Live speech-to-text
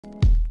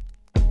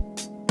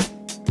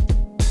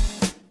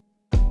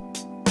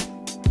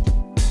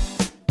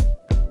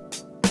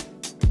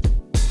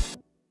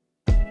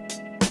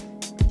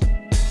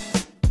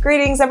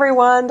Greetings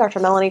everyone, Dr.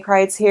 Melanie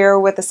Crites here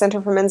with the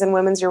Center for Men's and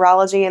Women's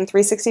Urology and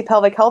 360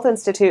 Pelvic Health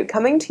Institute,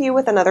 coming to you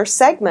with another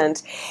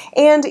segment.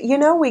 And you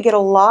know, we get a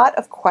lot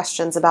of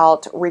questions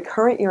about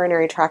recurrent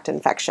urinary tract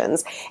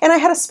infections, and I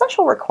had a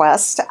special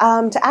request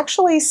to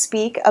actually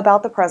speak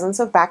about the presence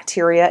of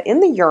bacteria in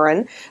the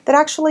urine that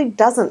actually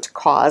doesn't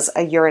cause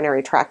a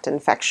urinary tract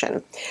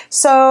infection.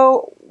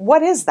 So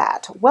what is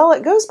that? Well,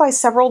 it goes by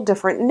several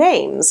different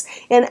names.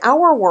 In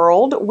our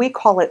world, we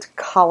call it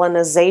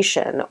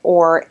colonization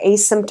or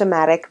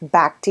asymptomatic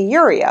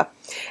bacteriuria.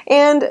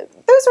 And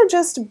those are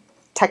just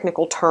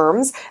technical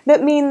terms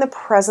that mean the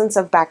presence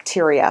of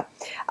bacteria.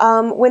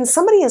 When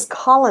somebody is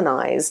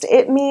colonized,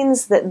 it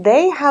means that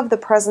they have the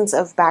presence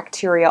of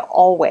bacteria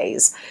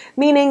always,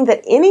 meaning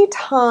that any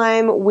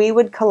time we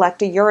would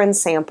collect a urine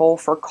sample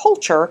for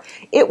culture,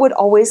 it would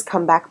always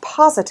come back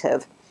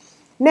positive.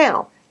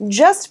 Now,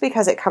 just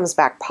because it comes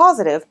back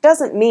positive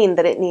doesn't mean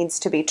that it needs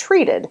to be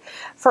treated.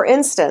 For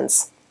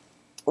instance,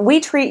 we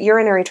treat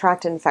urinary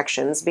tract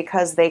infections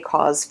because they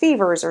cause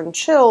fevers and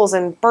chills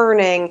and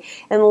burning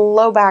and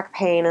low back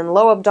pain and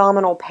low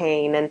abdominal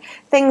pain and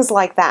things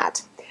like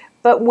that.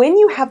 But when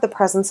you have the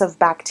presence of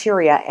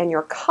bacteria and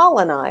you're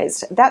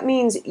colonized, that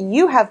means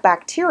you have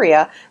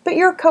bacteria, but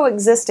you're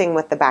coexisting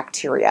with the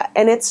bacteria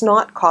and it's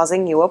not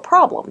causing you a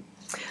problem.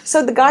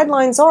 So the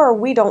guidelines are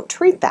we don't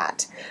treat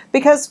that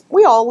because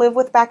we all live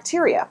with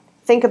bacteria.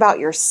 Think about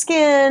your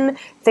skin,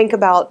 think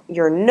about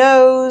your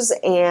nose,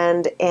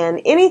 and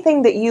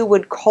anything that you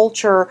would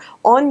culture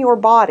on your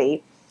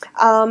body,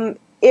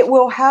 it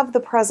will have the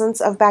presence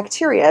of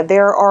bacteria.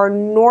 There are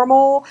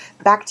normal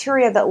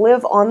bacteria that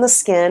live on the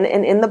skin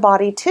and in the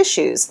body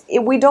tissues.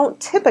 We don't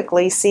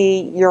typically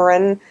see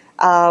urine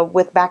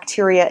with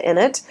bacteria in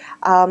it,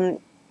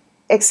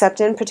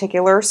 except in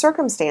particular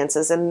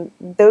circumstances. And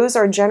those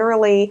are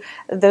generally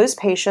those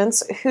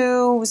patients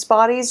whose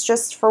bodies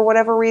just for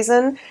whatever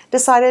reason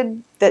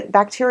decided that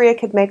bacteria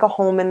could make a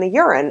home in the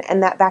urine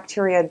and that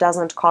bacteria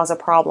doesn't cause a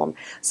problem.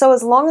 So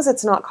as long as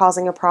it's not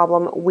causing a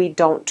problem, we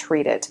don't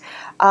treat it.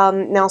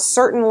 Now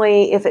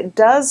certainly if it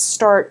does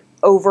start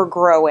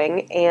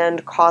overgrowing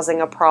and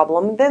causing a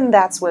problem, then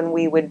that's when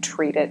we would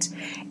treat it.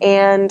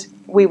 And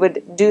we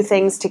would do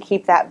things to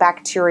keep that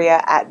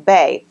bacteria at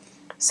bay.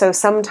 So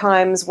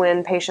sometimes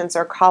when patients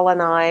are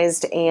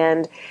colonized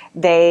and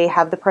they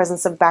have the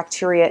presence of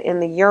bacteria in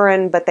the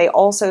urine, but they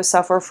also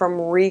suffer from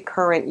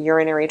recurrent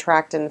urinary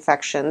tract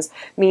infections,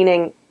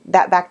 meaning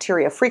that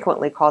bacteria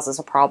frequently causes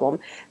a problem,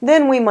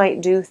 then we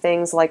might do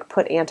things like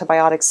put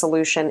antibiotic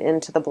solution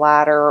into the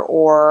bladder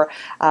or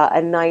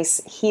a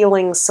nice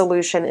healing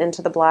solution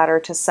into the bladder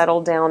to settle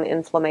down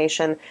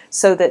inflammation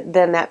so that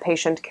then that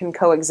patient can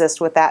coexist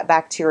with that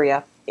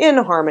bacteria in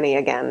harmony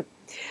again.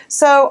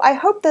 So I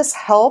hope this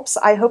helps.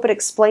 I hope it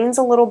explains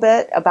a little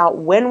bit about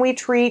when we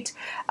treat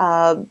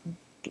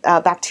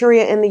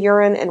bacteria in the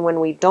urine and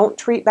when we don't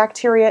treat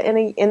bacteria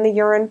in the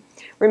urine.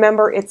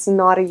 Remember, it's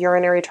not a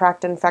urinary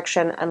tract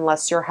infection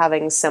unless you're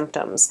having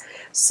symptoms.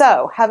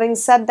 So, having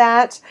said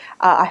that,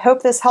 I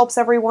hope this helps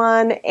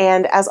everyone.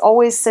 And as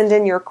always, send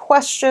in your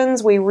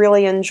questions. We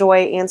really enjoy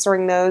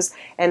answering those.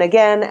 And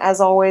again,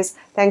 as always,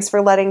 thanks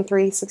for letting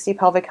 360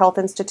 Pelvic Health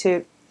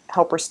Institute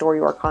help restore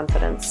your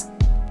confidence.